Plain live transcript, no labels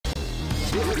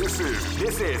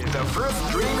This is the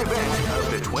first dream event of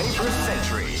the 21st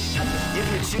century. If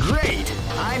you choose, great!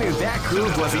 I knew that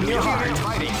groove was in your heart.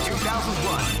 Fighting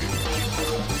 2001.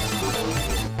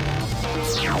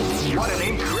 What an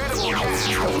incredible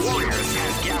cast of warriors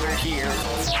has gathered here.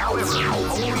 However,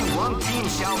 only one team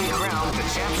shall be crowned the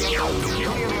champion of the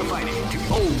Millionaire Fighting.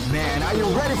 Oh man, are you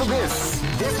ready for this?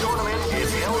 This tournament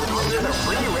is held under the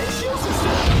free ratio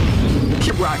system.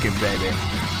 Keep rocking, baby.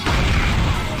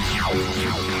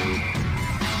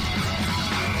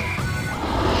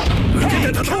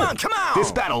 Come on, come on!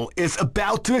 This battle is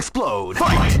about to explode.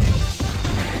 Fight!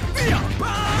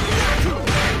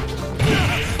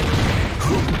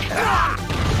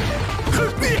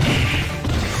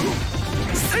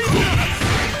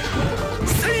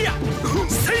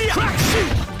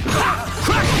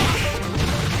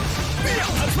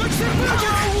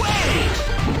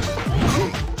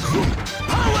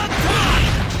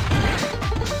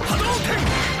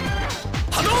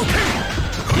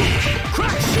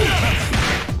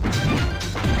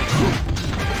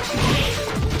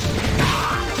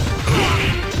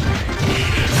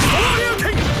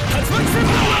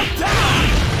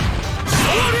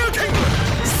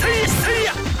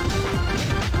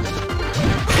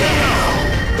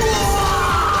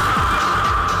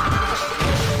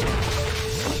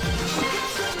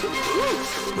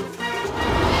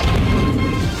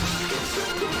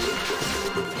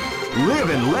 Live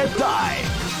and let die!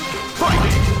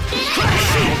 Fight!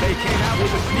 They came out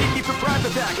with a sneaky surprise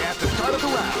attack at the start of the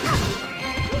round.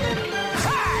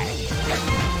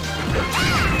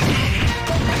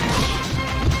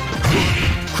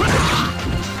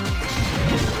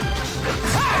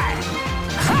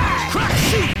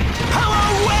 Power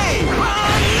away!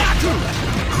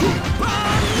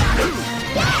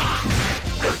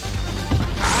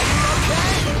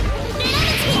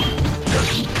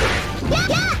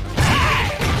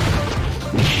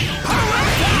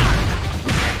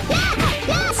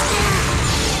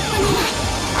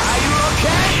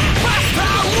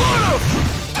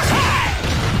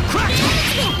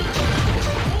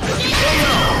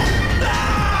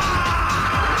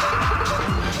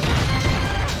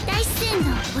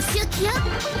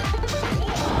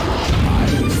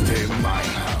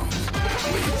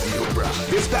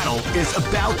 This battle is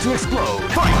about to explode.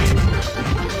 Fight!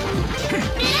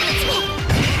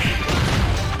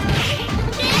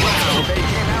 Wow, they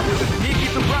came out with a sneaky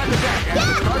surprise attack at the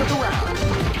start of the round.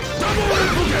 Double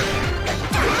Repugate!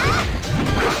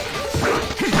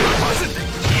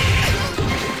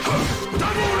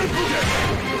 Double Repugate!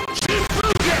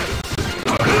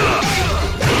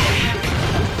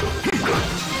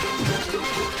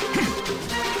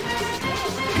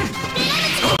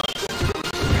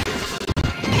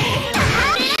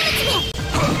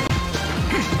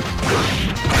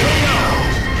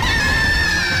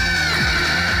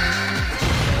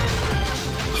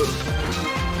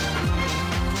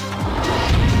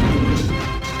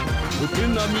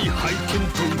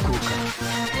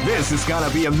 This is gonna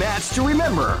be a match to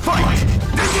remember. Fight!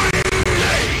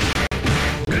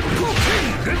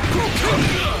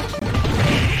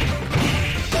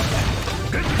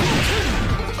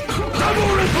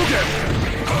 Double Repugate!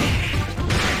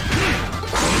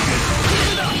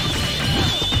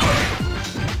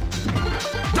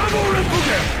 Double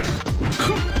Repugate!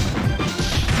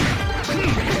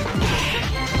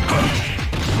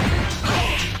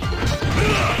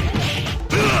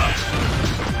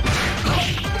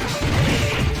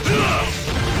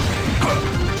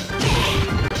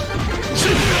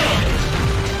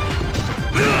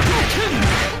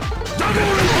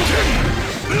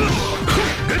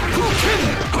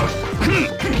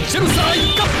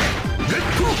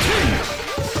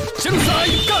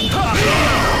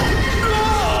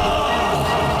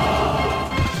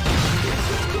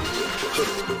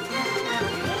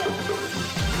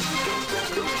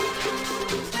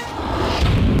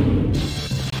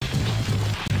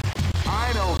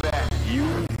 I know that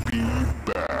you'll be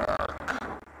back.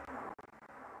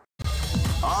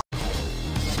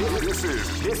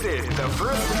 This is the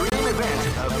first dream event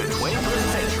of the 21st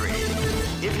century.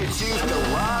 If you choose the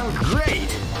wrong, great!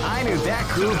 I knew that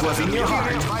groove was in your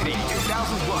heart. Fighting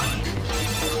 2001.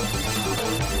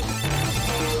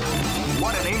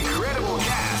 What an incredible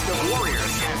cast of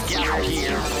warriors has gathered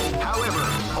here. However,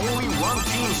 only one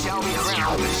team shall be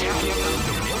crowned the champion of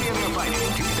the Millionaire Fighting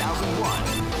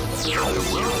 2001. The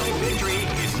road to victory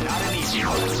is not an easy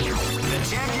one. The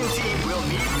champion team will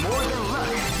need more than luck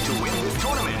to win this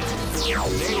tournament. They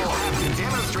will have to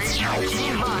demonstrate a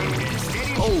keen mind and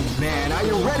steady... Oh man, are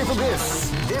you ready for this?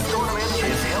 This tournament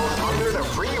is held under the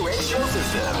free ratio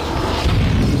system.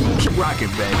 Keep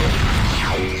rocking, baby.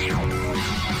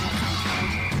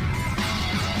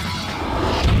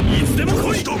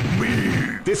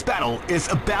 This battle is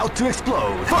about to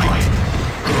explode. Fight!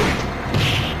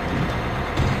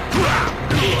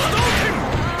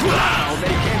 Wow, they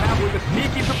came out with a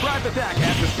sneaky surprise attack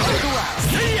at the start of the round.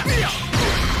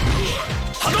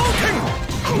 Hadouken!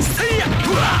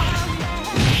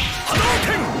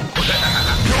 Hadouken!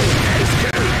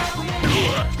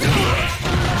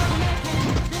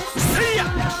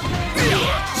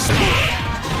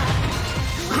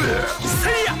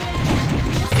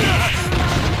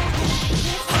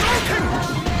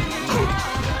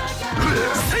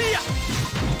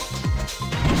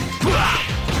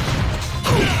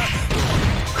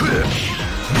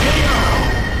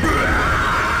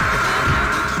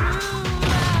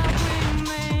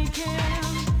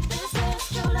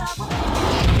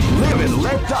 Live and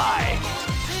let die.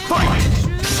 Fight!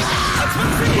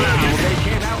 Wow, they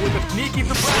came out with a sneaky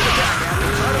surprise attack at the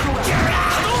start of the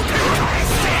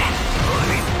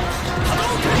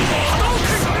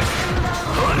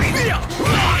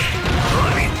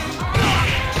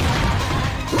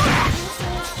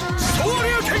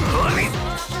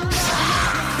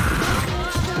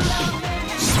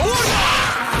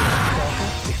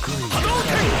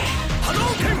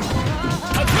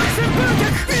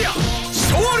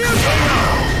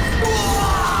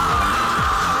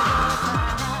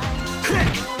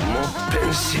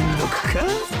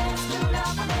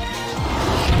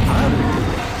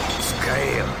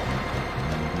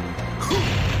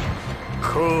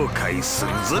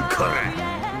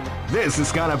This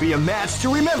is gonna be a match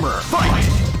to remember. Fight! Now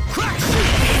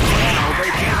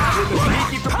they came out with a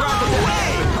sneaky surprise attack at the start of the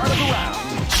round.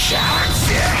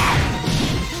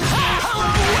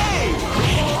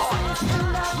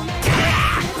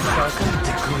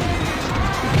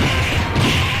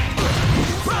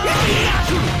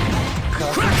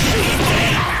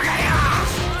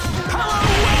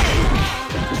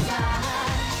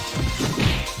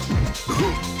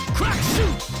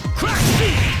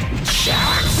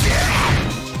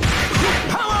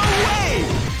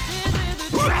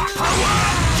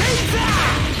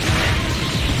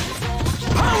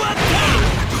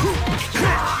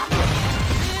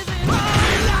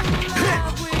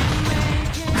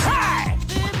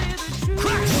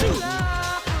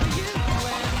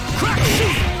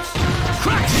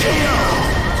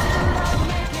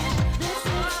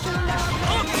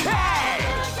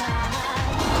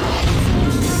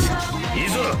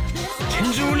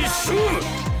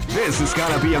 This is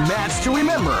gonna be a match to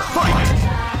remember. Fight!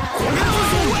 Power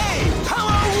away!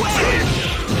 Power away!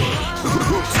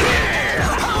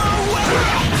 Power away!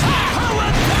 Power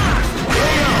attack!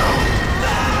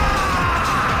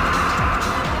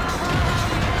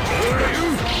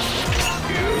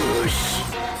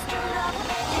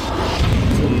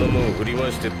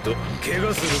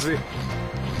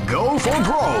 Go for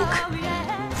broke!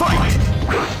 Fight!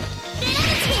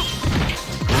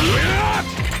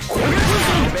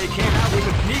 They came out with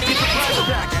a sneaky surprise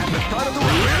attack at the start of the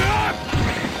round.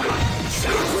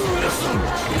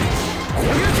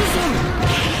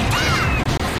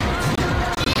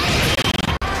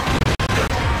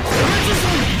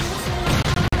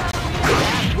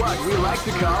 That's what we like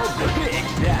to call big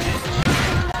damage.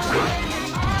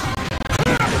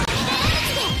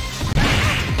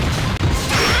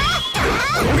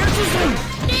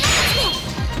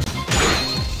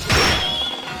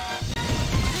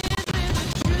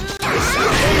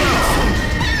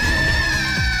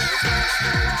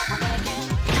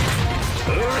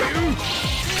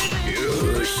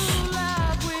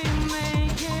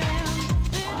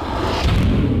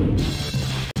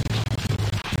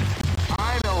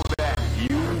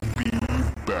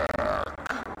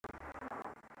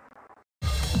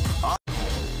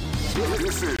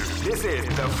 This is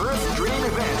the first dream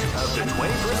event of the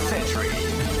 21st century.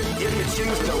 If you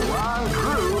choose the wrong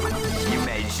groove, you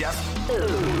may just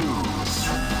lose.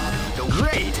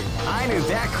 Great! I knew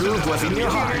that groove was in your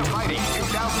heart. Fighting 2001.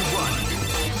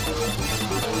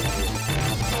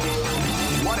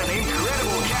 What an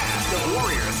incredible cast of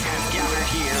warriors has gathered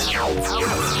here.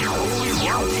 However, only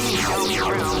one team shall be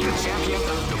crowned the champion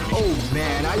of the... Oh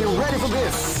man, are you ready for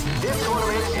this? This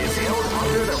tournament is held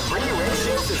under the free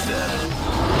ratio system.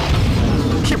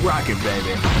 Keep rocking,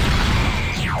 baby.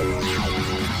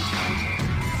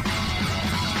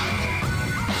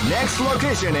 Next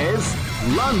location is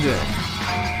London.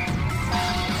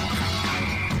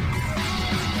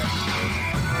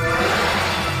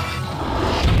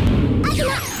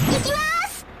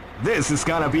 This is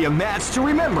gonna be a match to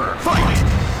remember. Fight!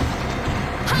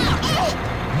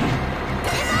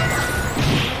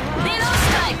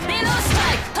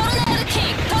 Tornado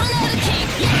kick,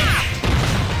 yeah!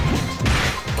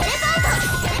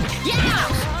 Yeah!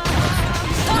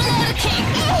 Tornado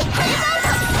kick!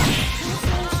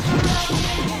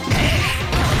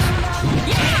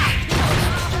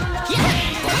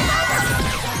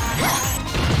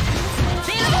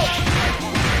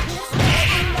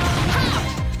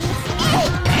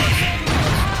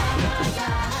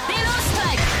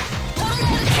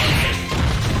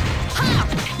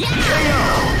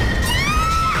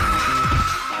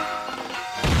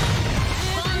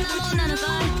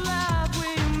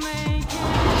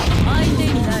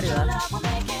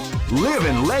 Live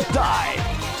and let die.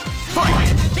 Fight!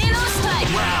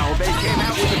 Wow, they came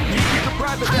out with a sneaky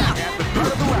surprise attack at the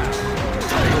start of the round.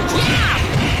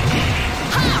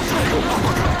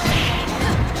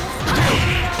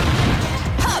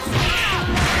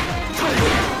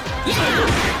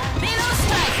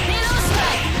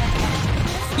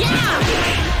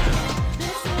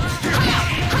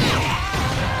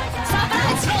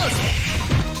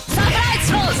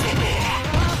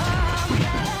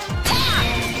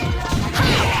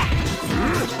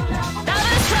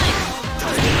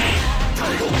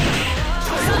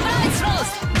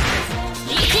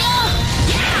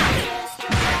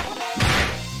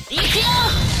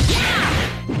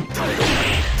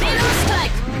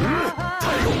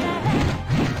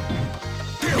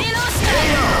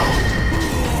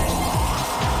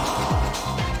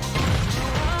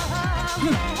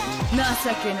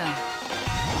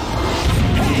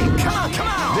 Hey, come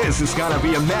on! This is gonna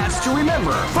be a match to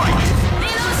remember. Fight!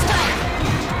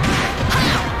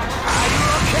 Are you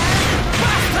okay?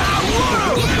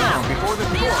 Calm before the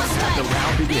storm as the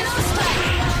round begins.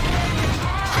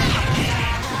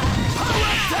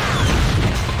 Power down!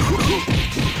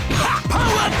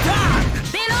 Power down!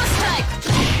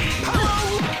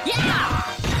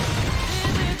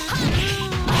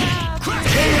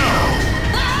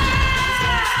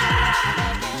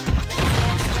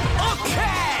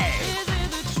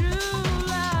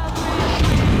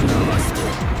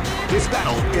 This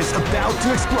battle is about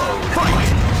to explode. Fight!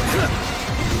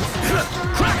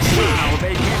 Wow,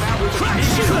 they came out with a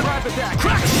sneaky surprise attack.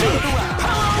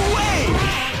 Power wave!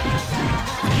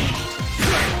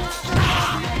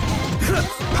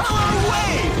 Power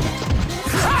wave!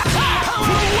 Power wave!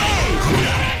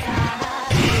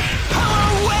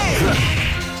 Power wave!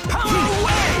 Power wave!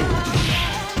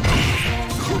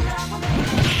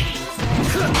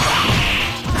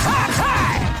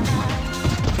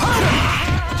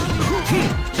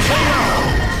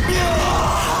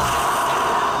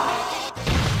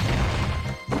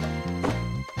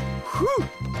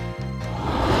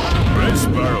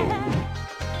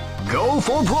 Go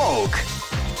for broke!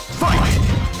 Fight!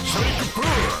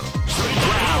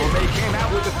 Wow, they came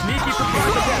out with a sneaky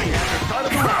surprise attack at the start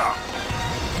of the round.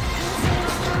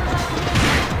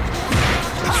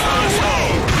 Power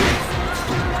wave!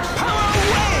 Power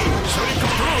wave!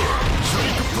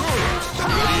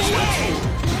 Power wave!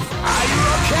 Are you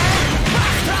okay?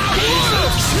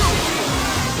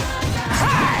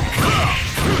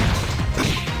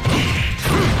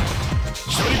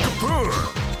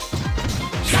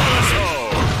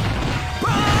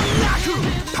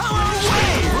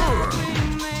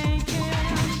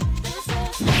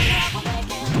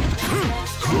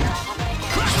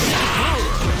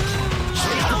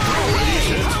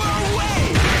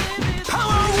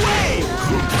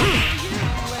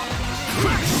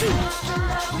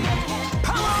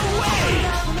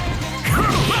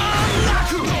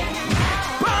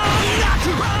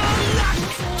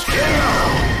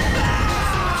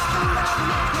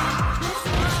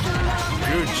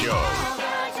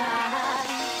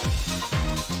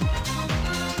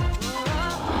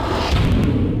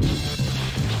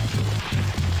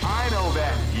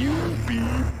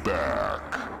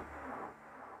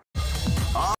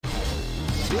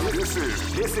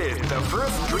 This is the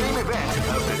first dream event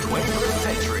of the 21st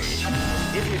century.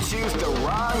 If you choose the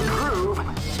wrong groove,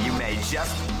 you may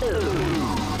just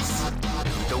lose.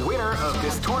 The winner of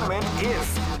this tournament is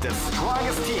the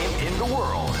strongest team in the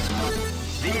world.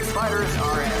 These fighters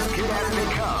are as good as they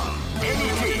come. Any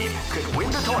team could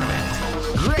win the tournament.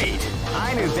 Great!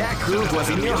 I knew that groove was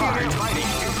in your heart. Fighting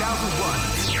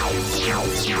 2001.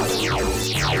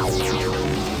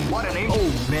 What an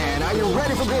Oh man, are you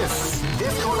ready for this?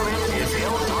 This tournament is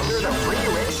held under the free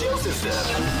ratio system.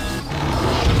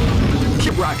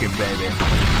 Keep rocking, baby.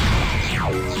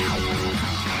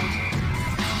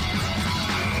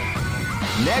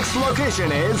 Next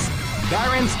location is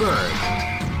Barentsburg.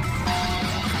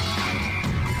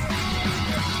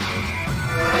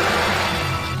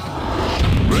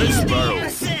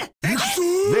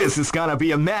 This is gonna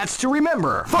be a match to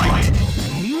remember. Fight!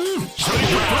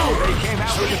 Wow, they came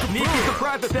out with a sneaky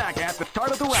surprise attack at the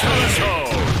start of the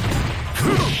round.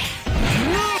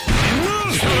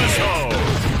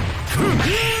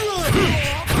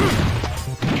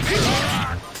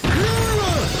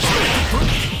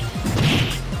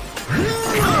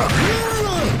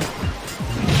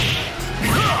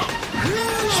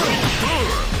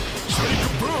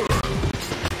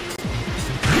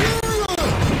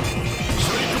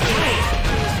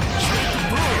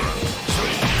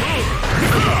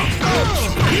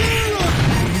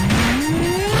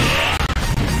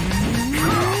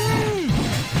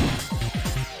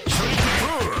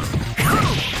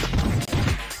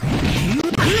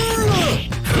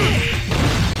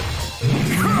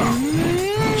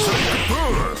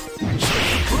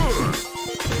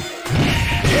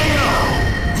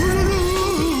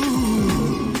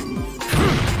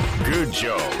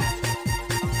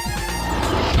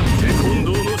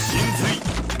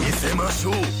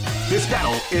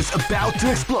 is about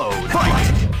to explode.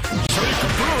 Fight!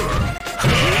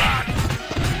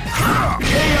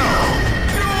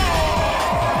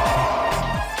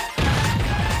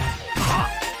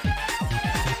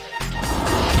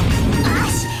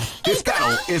 This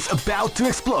battle is about to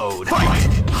explode. Fight!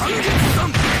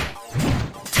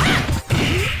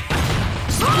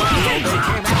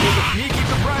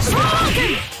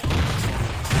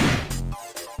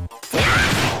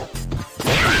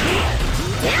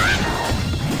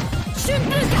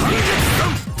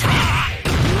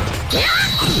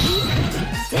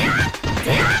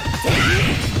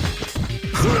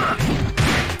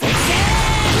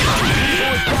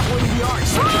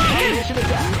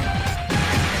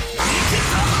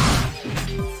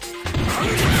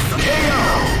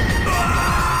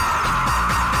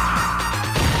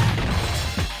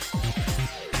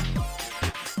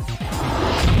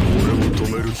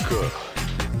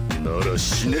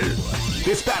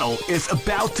 This battle is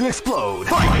about to explode.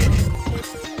 Fight!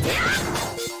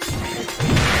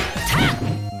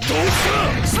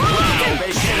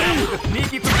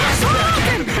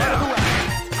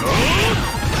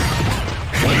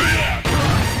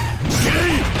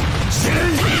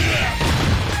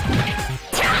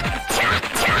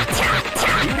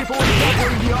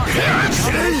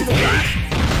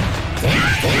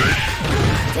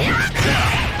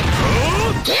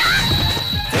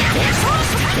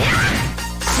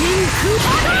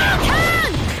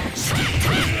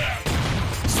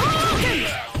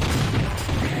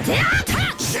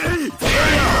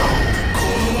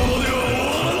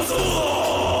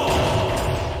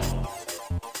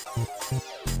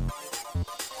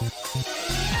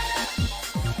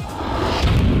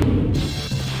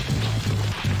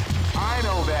 I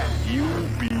know that you'll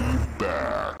be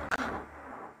back.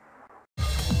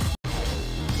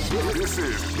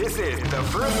 This is the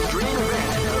first dream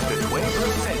event of the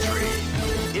 21st century.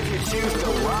 If you choose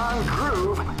the wrong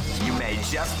groove, you may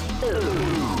just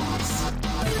lose.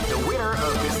 The winner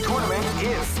of this tournament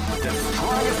is the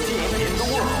strongest team in the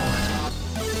world.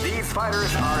 These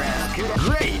fighters are as good as...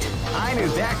 Great! I knew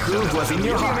that groove was in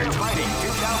your heart. Fighting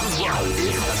 2001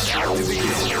 is about to begin.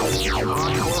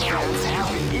 Hardcore fans have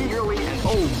been eagerly...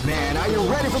 Oh man, are you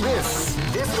ready for this?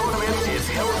 This tournament is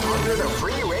held under the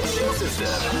free ratio system.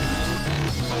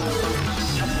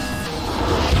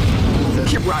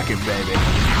 Keep rocking, baby.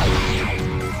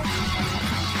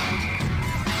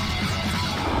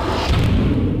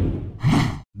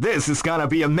 This is gonna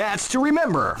be a match to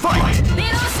remember. Fight!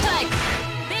 Middle strike!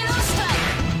 Middle strike!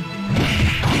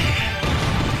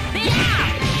 Yeah!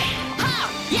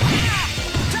 Ha! Yeah!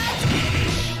 Strike!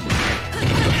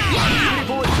 Yeah!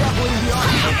 People are definitely the art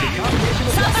of the combination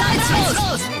of... Surprise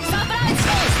throws! Surprise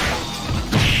throws!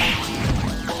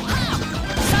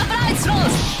 Surprise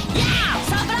throws! Yeah!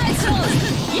 Surprise throws!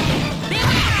 Yeah! Yeah!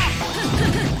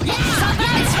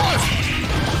 Surprise throws!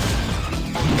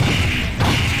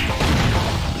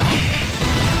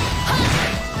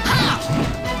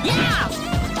 Yeah!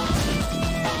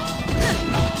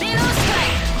 Middle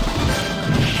strike!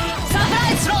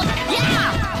 Surprise throw! Yeah!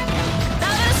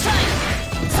 Double strike!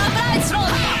 Surprise throw!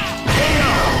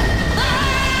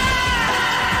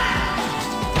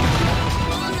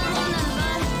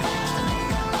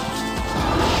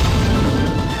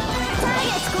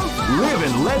 Live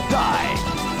and let die.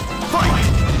 Fight!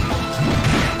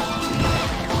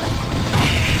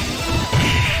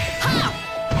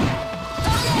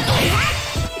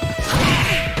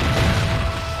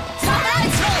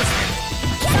 Surprise throws!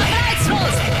 Surprise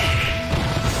throws!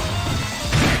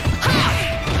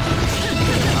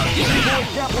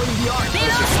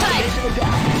 Middle strike!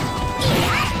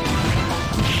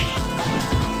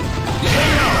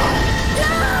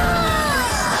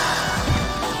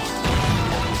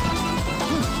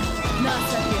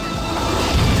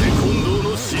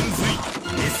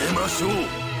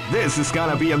 This is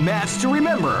gonna be a match to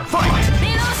remember. Fight!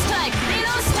 Middle strike!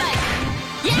 Middle strike!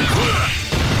 Yeah!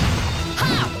 Ha!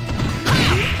 Ha!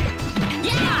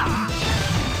 Yeah!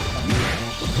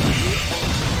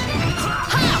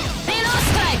 Ha! Middle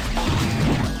strike!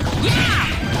 Yeah!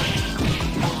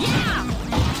 Yeah!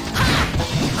 Ha!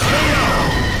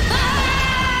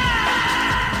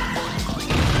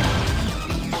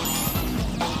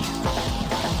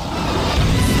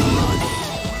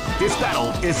 This battle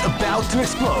is about to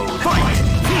explode. Fight!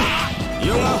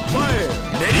 You are fired!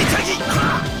 Neritagi!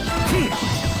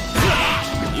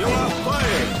 You are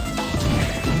fired!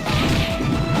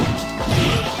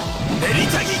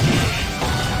 Neritagi!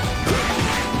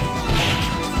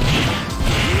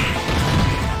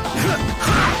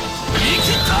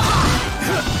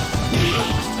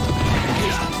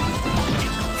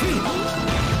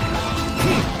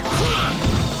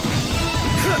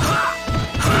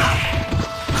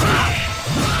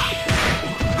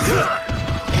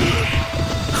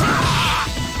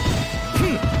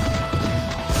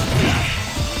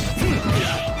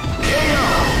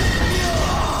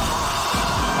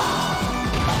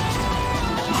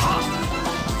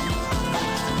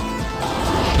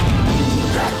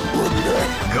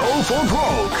 for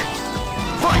broke.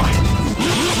 Fight!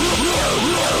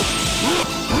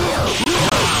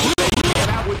 Came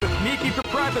out with a sneaky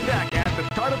surprise attack at the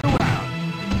start of the round.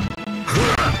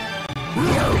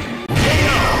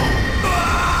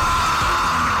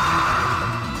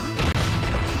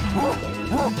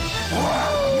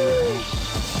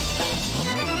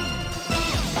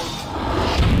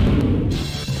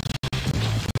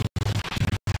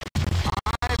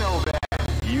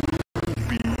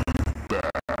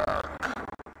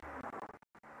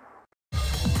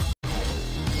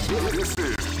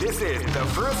 This is the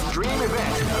first dream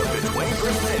event of the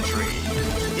 21st century.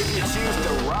 If you choose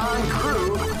the wrong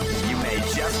groove, you may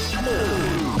just...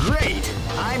 Great!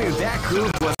 I knew that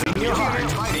groove was in your heart.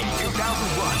 Fighting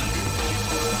 2001.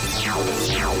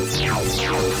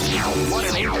 What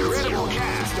an incredible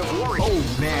cast of warriors. Oh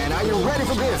man, are you ready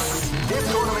for this?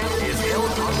 This tournament is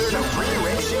held under the free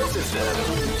ratio system.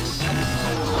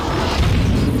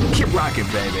 Keep rocking,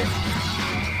 baby.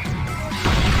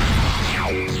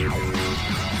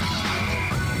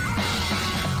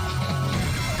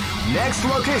 Next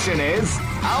location is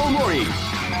Aomori.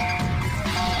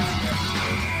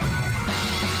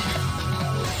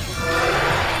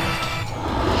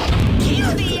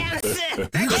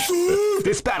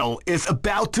 This battle is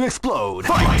about to explode.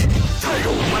 Fight!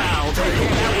 Wow, they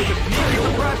came out with a sneaky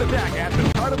surprise attack at the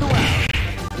start of the round.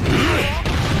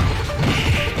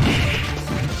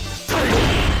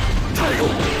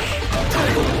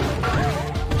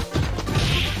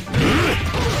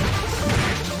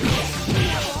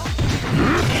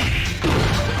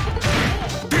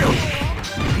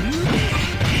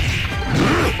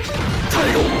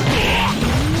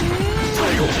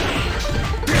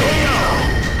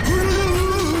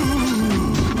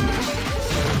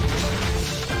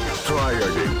 Try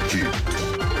again, kid.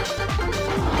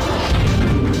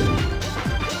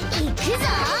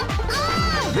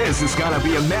 This is gonna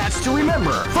be a match to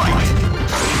remember. Fight!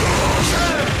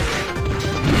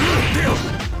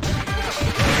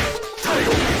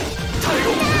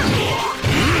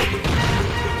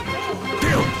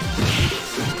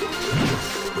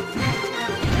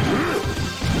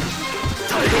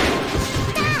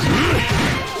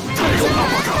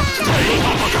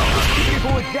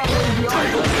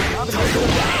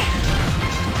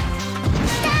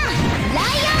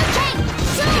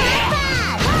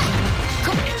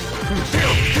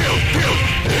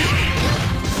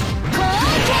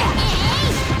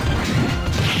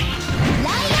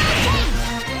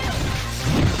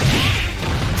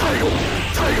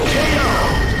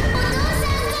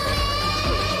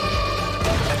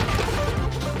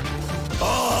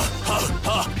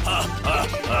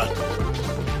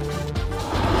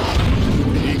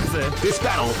 This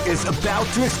battle is about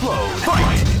to explode.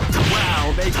 Fight!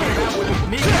 Wow, they came out with a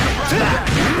sneaky surprise attack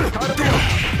at the start of the round.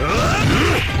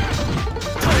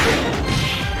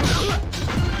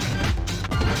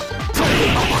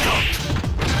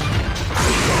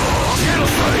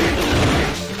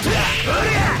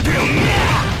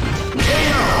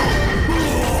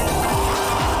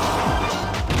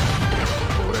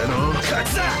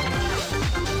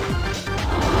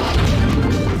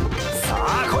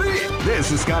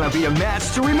 This is gonna be a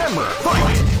match to remember.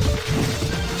 Fight!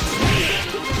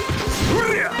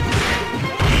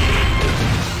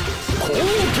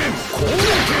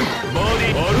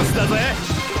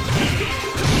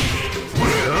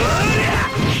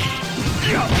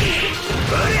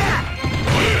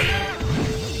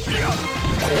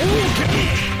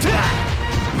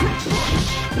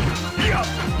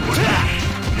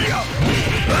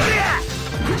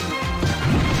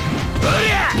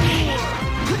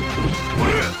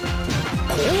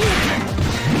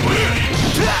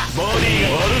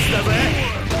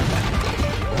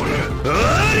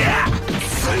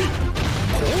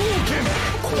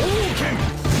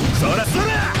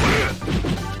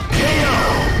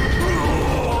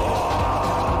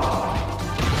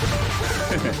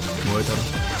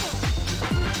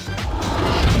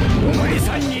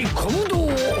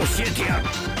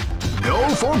 Go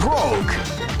for broke.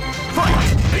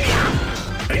 Fight!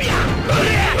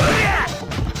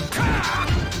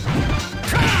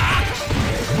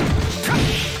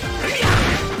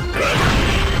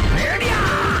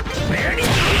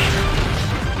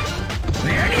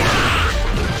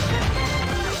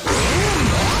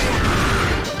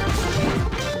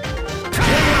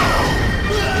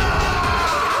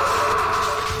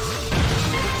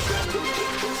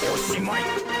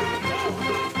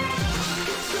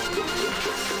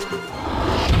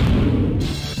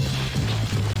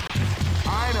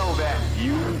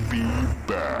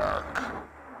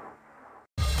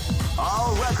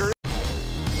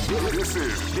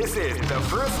 This is the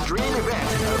first dream event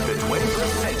of the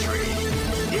 21st century.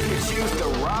 If you choose the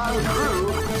wrong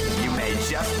groove, you may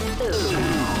just lose.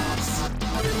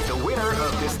 The winner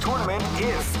of this tournament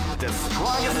is the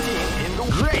strongest team in the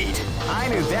world. Great! I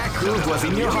knew that groove was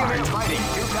in your heart. Fighting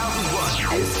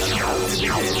 2001 is about to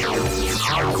begin.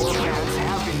 Hardcore fans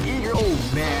have been eager. Oh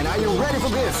man, are you ready for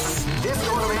this? This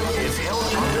tournament is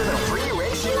held under the free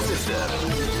ratio system.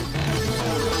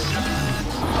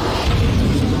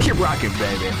 Keep rocking,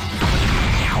 baby.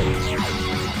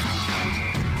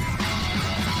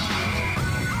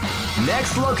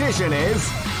 Next location is...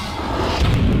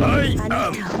 I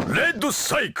am Red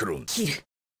Cyclone.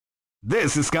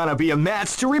 This is gonna be a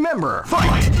match to remember.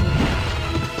 Fight!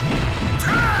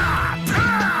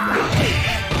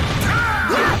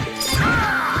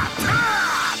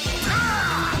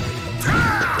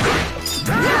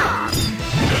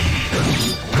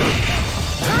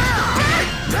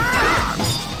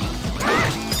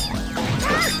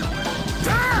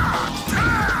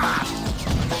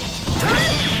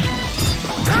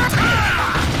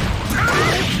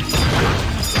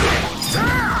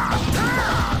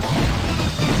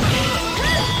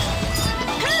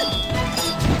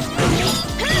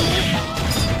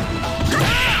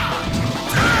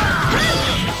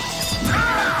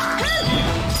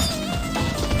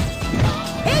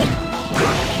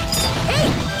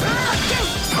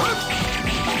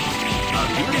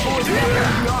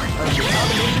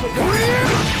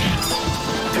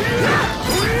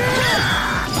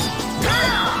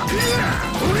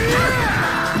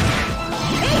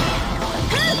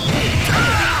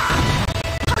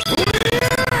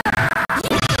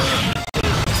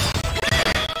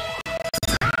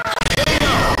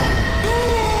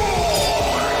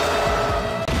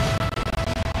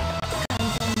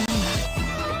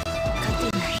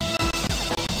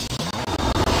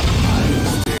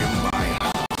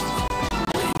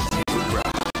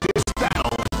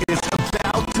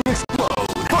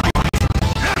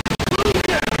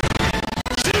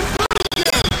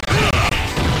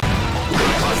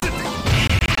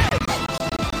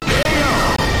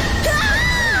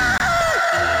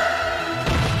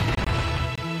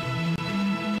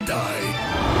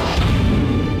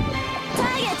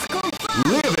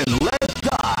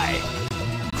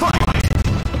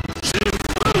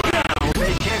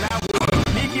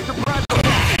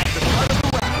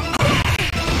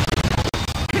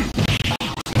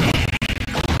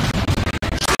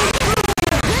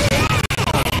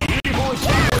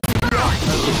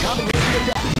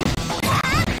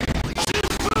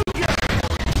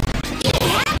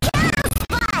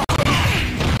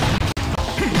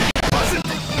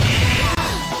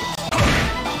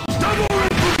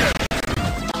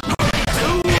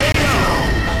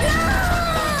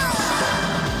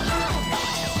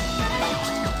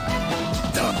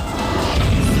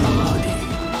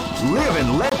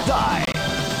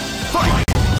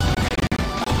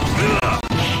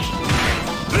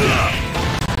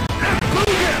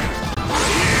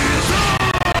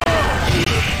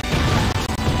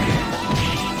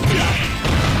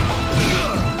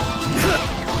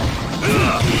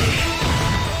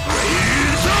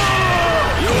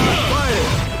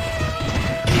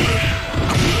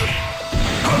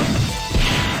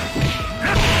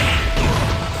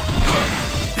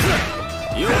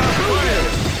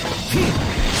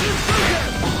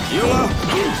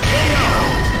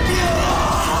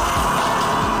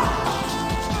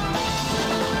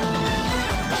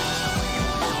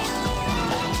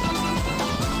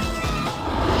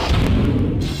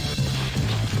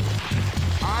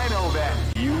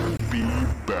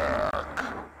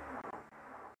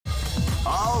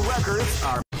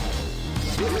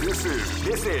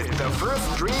 This is the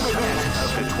first dream event of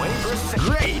the 21st century.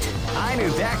 Great! I knew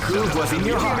that groove was in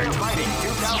your heart. Fighting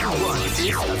 2001 is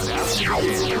about to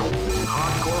begin.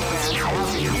 Hardcore fans have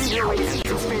been eagerly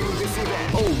anticipating this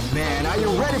event. Oh man, are you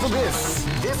ready for this?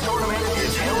 This tournament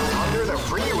is held under the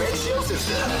free ratio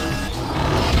system.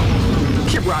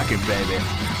 Keep rocking, baby.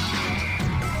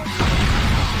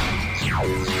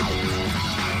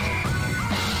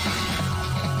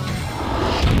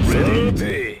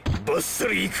 Ready?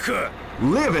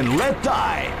 Live and let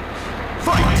die.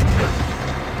 Fight!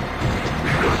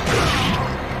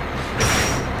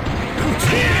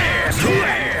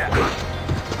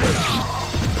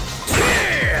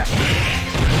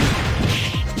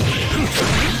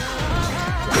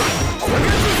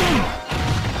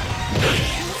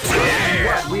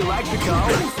 What we like to call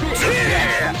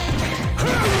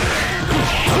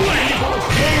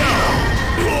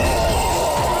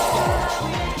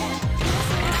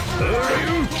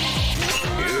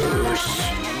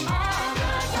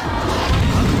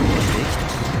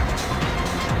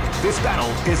This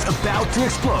battle is about to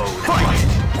explode. Fight!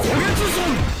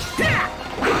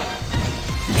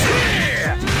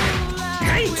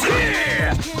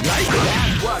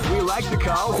 That's what we like to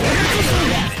call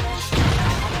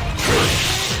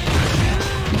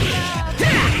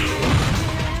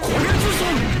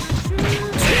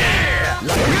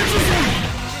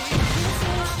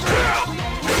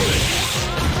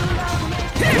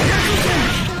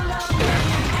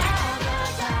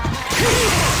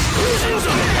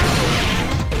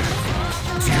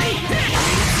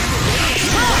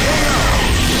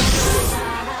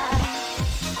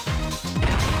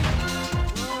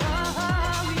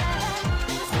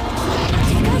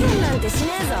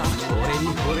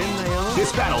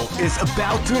This battle is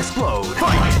about to explode.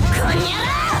 Fight!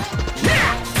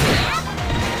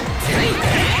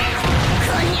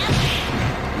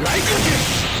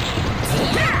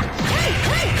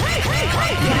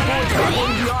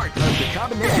 The art of the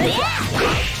combination.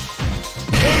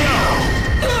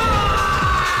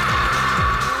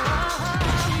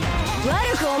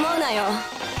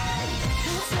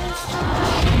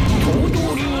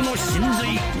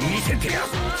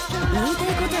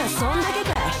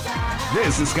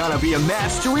 This is gonna be a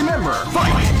match to remember.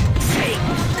 Fight!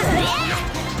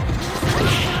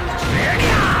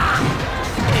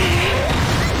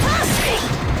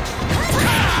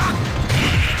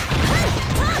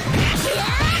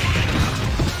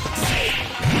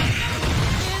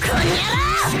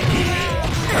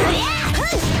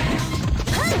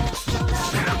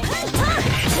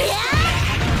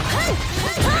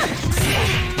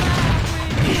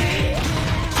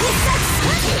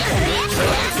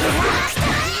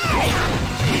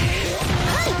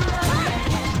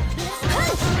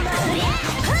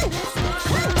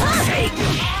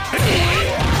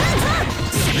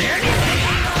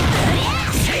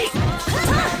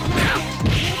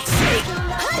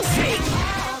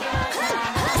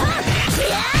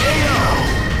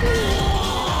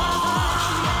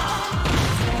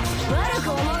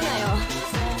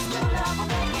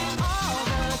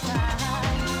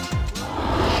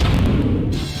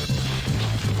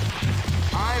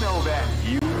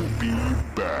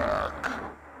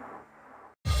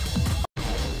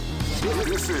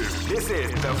 This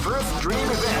is the first dream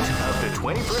event of the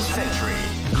 21st century.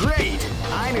 Great!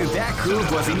 I knew that groove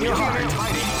was in your heart.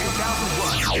 Fighting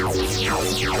 2001.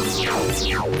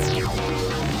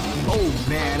 Oh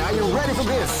man, are you ready for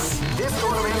this? This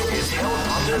tournament is held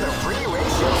under the free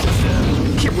ratio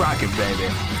system. Keep rocking, baby.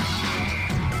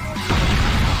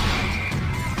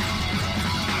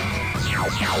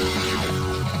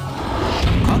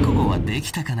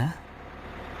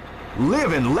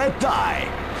 Live and let die.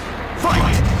 Fight!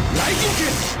 Lightning kick!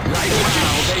 Lightning kick!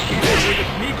 Now they can with a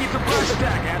sneaky surprise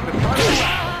attack at the front of the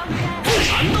round.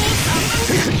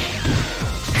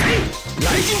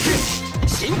 Lightning kick!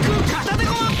 Shinku kata de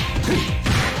goma!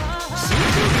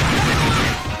 Shinku kata de goma!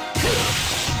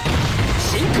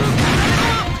 Shinku kata de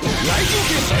goma! Lightning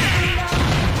kick!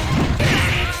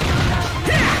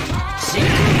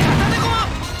 Shinku kata de goma!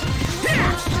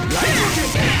 Lightning kick!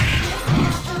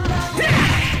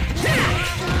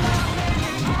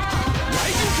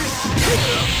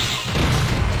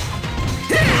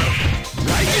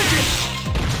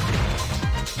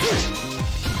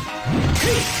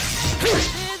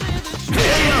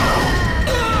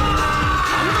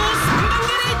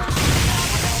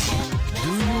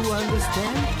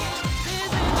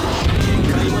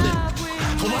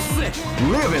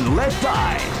 Live and let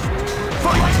die.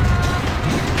 Fight!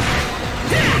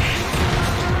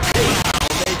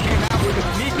 They came out with a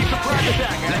sneaky surprise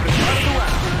attack at the start of the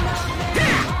round.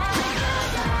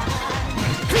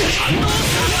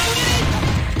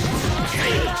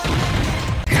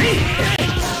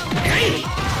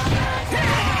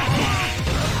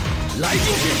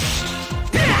 Lightning kick!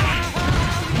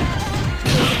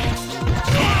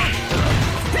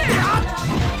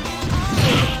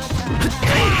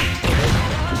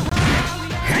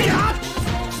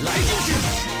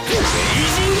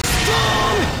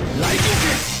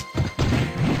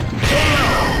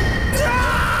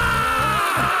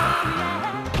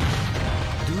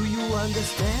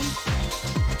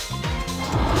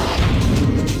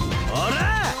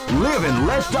 Live and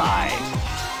let die.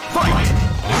 Fight!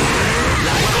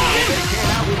 They came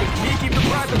out with a sneaky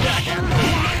surprise attack at the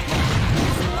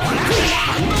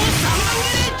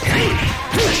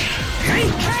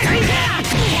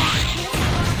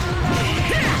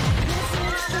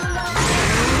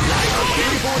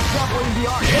in the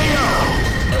arc.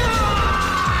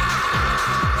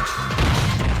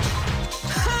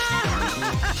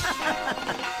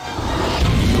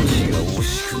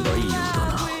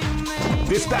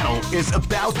 This battle is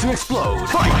about to explode.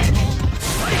 Fight!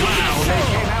 Wow, they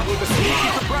came out with a sneaky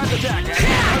surprise attack at the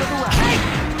start of the round.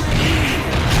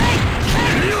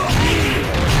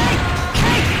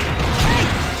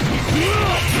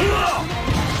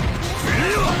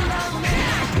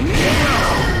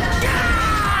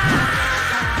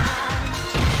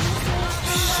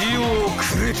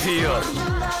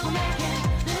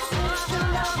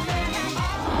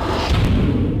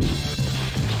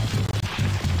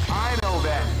 I know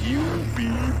that you'll be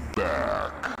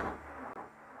back.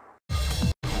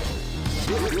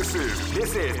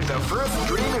 This is the first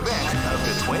dream event of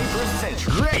the 21st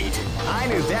century. Great! I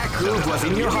knew that groove was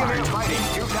in your heart. Fighting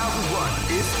 2001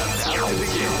 is about to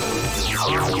begin.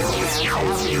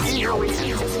 Eagerly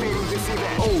anticipating this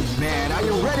event. Oh man, are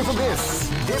you ready for this?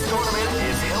 This tournament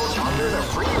is held under the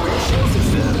free ratio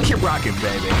system. Keep rocking,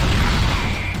 baby.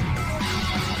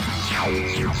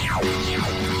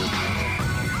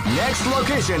 Next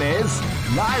location is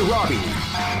Nairobi.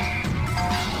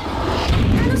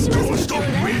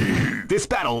 This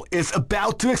battle is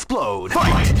about to explode.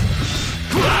 Fight!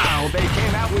 Wow, they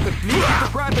came out with a sneaky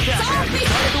surprise attack at the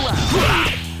start of the round.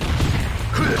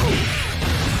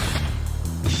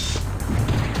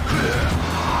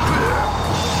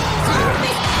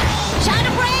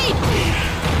 Shadow Blade!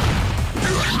 Shadow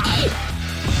Blade!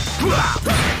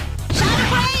 Shadow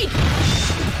Blade!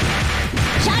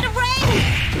 Shadow Blade!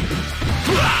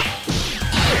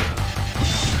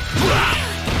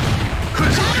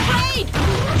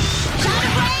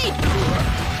 Shadow Blade!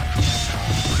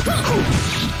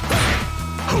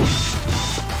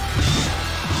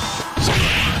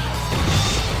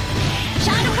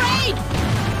 Shadow Blade!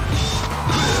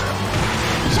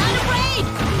 Shadow Blade!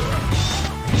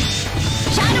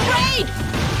 Shadow Blade!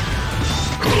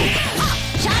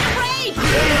 Shadow Blade!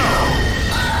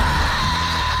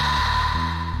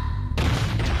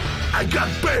 I got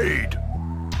bait.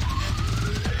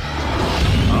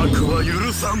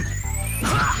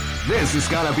 This is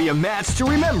gonna be a match to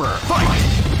remember. Fight!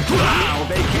 Wow,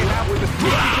 they came out with a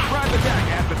sneaky surprise attack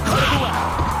at the start of the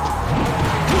round.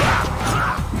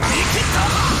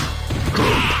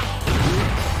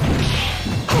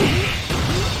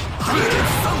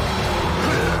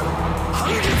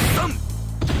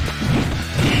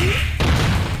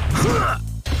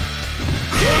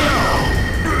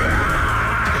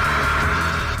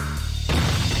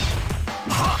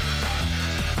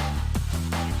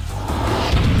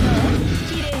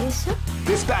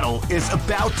 This battle is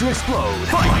about to explode.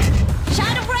 Fight!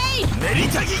 Shadow Blade!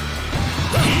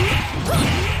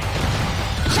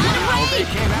 Shadow Wow, they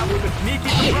Blade! came out with a sneaky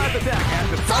surprise attack at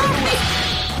the start of the round.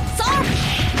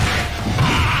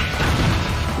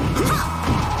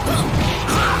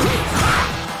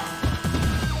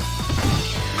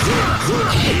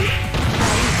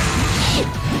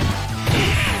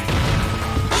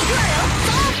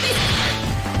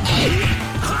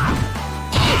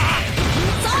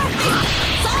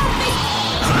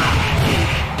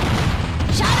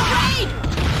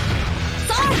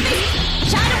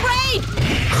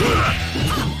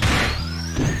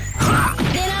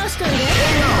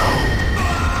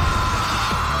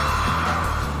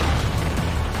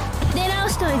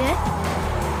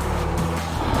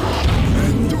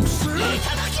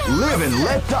 Live and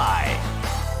let die.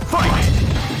 Fight!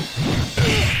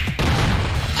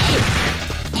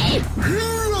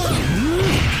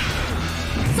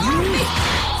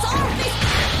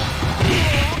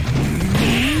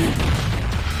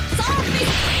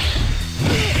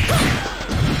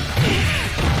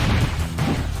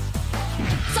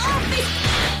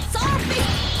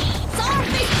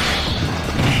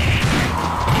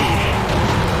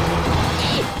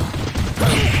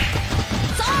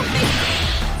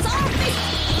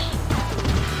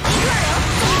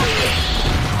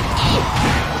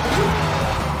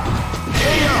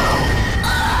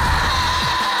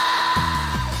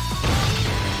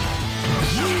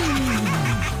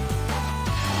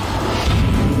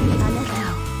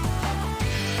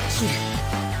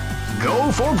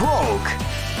 Go for broke.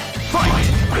 Fight!